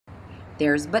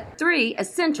There's but three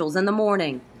essentials in the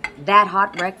morning: that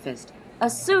hot breakfast, a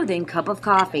soothing cup of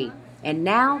coffee, and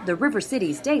now the River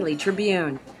City's Daily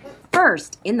Tribune.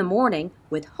 First in the morning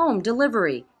with home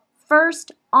delivery.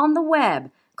 First on the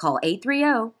web. Call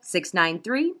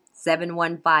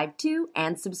 830-693-7152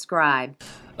 and subscribe.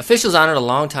 Officials honored a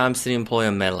longtime city employee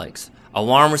of Meadowlakes. A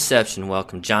warm reception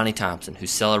welcomed Johnny Thompson, who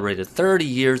celebrated 30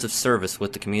 years of service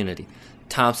with the community.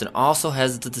 Thompson also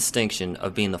has the distinction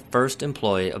of being the first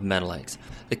employee of Meadowlakes.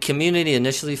 The community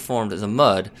initially formed as a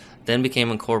MUD, then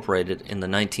became incorporated in the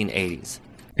 1980s.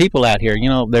 People out here,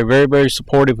 they're very, very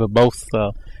supportive of both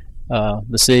the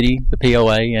city, the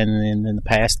POA, and in the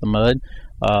past, the MUD.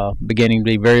 Beginning to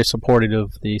be very supportive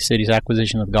of the city's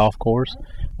acquisition of the golf course.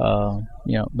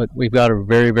 But we've got a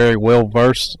very, very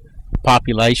well-versed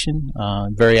population,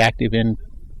 very active in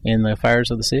the affairs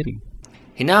of the city.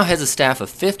 He now has a staff of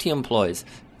 50 employees.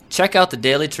 Check out the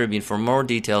Daily Tribune for more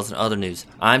details and other news.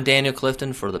 I'm Daniel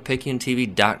Clifton for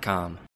thepicayuntv.com.